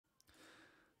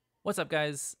What's up,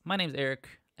 guys? My name's Eric,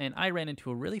 and I ran into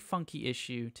a really funky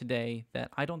issue today that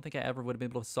I don't think I ever would have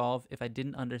been able to solve if I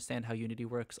didn't understand how Unity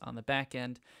works on the back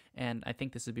end, and I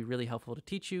think this would be really helpful to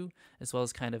teach you, as well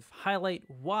as kind of highlight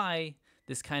why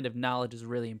this kind of knowledge is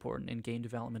really important in game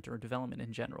development or development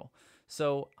in general.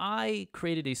 So I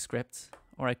created a script,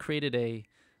 or I created a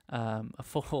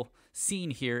full scene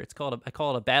here. I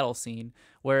call it a battle scene,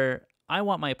 where I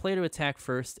want my player to attack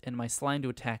first and my slime to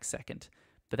attack second,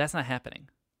 but that's not happening.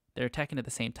 They're attacking at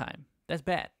the same time. That's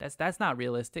bad. That's not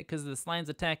realistic because the slime's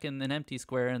attacking an empty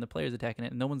square and the player's attacking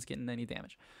it and no one's getting any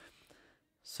damage.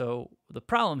 So the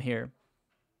problem here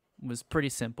was pretty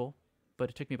simple, but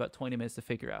it took me about 20 minutes to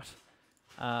figure out.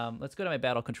 Let's go to my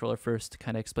battle controller first to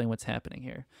kind of explain what's happening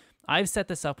here. I've set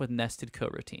this up with nested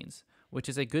coroutines, which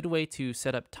is a good way to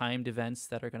set up timed events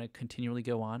that are going to continually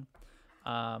go on.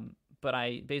 But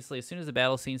I basically, as soon as the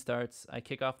battle scene starts, I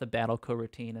kick off the battle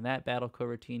coroutine, and that battle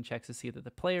coroutine checks to see that the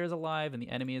player is alive and the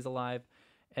enemy is alive,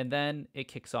 and then it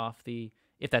kicks off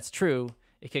if that's true,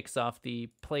 it kicks off the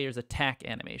player's attack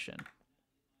animation.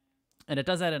 And it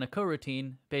does that in a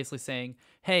coroutine, basically saying,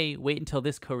 hey, wait until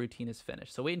this coroutine is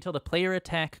finished. So wait until the player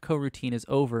attack coroutine is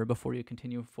over before you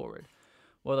continue forward.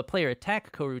 Well, the player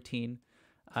attack coroutine,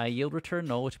 I yield return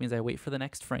null, which means I wait for the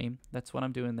next frame. That's what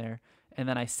I'm doing there. And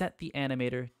then I set the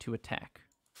animator to attack.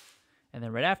 And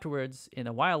then right afterwards, in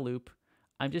a while loop,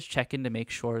 I'm just checking to make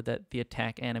sure that the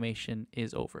attack animation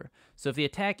is over. So if the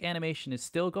attack animation is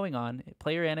still going on,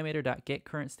 player animator.get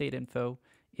current state info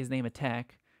is name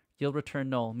attack, yield return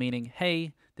null, meaning,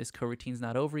 hey, this coroutine's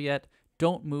not over yet.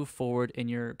 Don't move forward in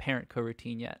your parent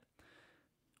coroutine yet.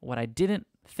 What I didn't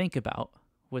think about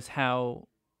was how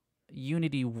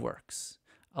Unity works.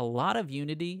 A lot of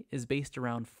Unity is based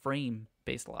around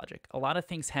frame-based logic. A lot of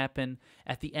things happen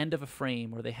at the end of a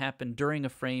frame or they happen during a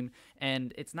frame,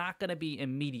 and it's not going to be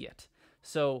immediate.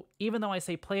 So even though I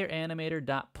say player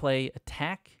animator.play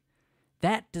attack,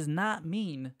 that does not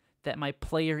mean that my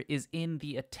player is in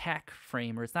the attack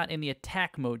frame or it's not in the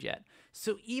attack mode yet.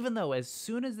 So even though as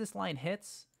soon as this line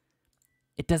hits,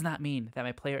 it does not mean that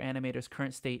my player animator's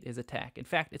current state is attack. In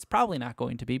fact, it's probably not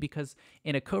going to be because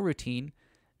in a coroutine,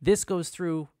 this goes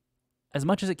through as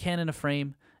much as it can in a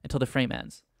frame until the frame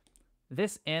ends.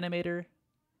 This animator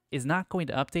is not going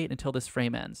to update until this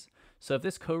frame ends. So if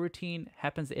this coroutine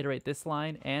happens to iterate this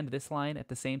line and this line at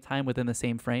the same time within the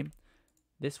same frame,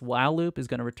 this while loop is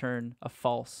going to return a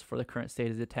false for the current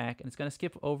state as attack, and it's going to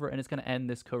skip over and it's going to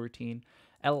end this coroutine,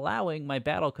 allowing my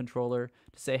battle controller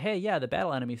to say, hey, yeah, the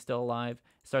battle enemy is still alive,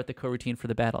 start the coroutine for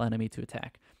the battle enemy to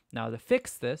attack. Now to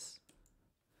fix this,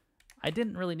 I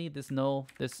didn't really need this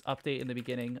update in the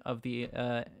beginning of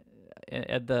the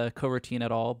coroutine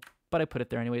at all, but I put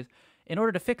it there anyways. In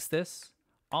order to fix this,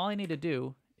 all I need to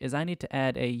do is I need to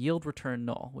add a yield return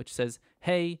null, which says,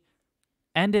 hey,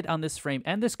 end it on this frame,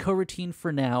 end this coroutine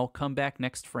for now, come back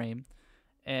next frame.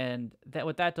 And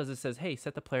what that does is says, hey,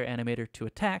 set the player animator to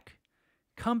attack,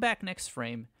 come back next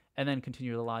frame, and then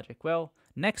continue the logic. Well,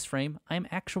 next frame, I'm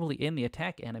actually in the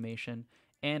attack animation,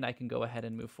 and I can go ahead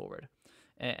and move forward.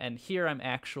 And here I'm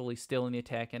actually still in the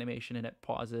attack animation, and it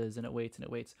pauses, and it waits, and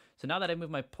it waits. So now that I move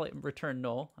my return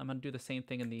null, I'm going to do the same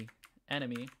thing in the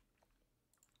enemy.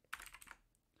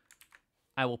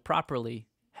 I will properly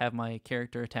have my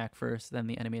character attack first, then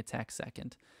the enemy attack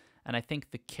second. And I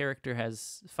think the character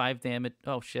has 5 damage.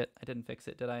 Oh, shit. I didn't fix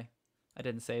it, did I? I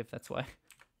didn't save. That's why.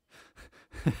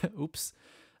 Oops.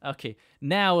 Okay.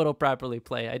 Now it'll properly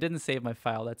play. I didn't save my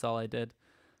file. That's all I did.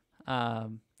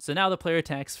 So now the player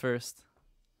attacks first.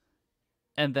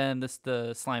 And then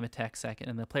the slime attacks second,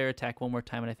 and the player attack one more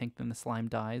time, and I think then the slime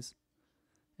dies.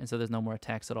 And so there's no more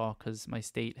attacks at all because my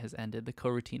state has ended. The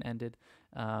coroutine ended.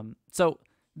 So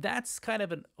that's kind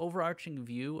of an overarching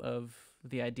view of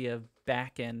the idea of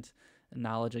back-end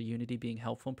knowledge of Unity being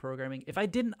helpful in programming. If I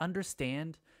didn't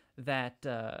understand that,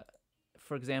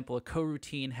 for example, a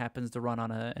coroutine happens to run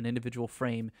on an individual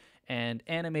frame, and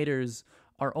animators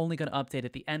are only going to update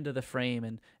at the end of the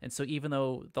frame. And so even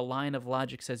though the line of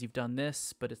logic says you've done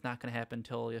this, but it's not going to happen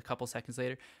until a couple seconds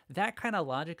later, that kind of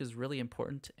logic is really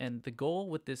important. And the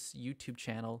goal with this YouTube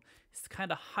channel is to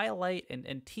kind of highlight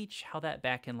and teach how that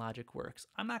back-end logic works.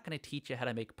 I'm not going to teach you how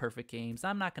to make perfect games.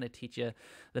 I'm not going to teach you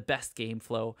the best game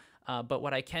flow. But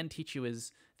what I can teach you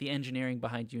is the engineering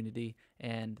behind Unity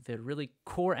and the really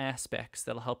core aspects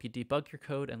that'll help you debug your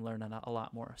code and learn a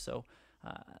lot more. So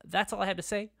that's all I have to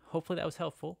say. Hopefully that was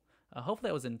helpful. Hopefully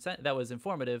that was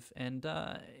informative. And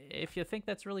if you think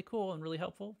that's really cool and really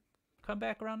helpful, come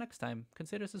back around next time.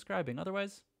 Consider subscribing.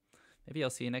 Otherwise, maybe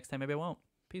I'll see you next time. Maybe I won't.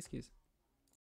 Peace, keys.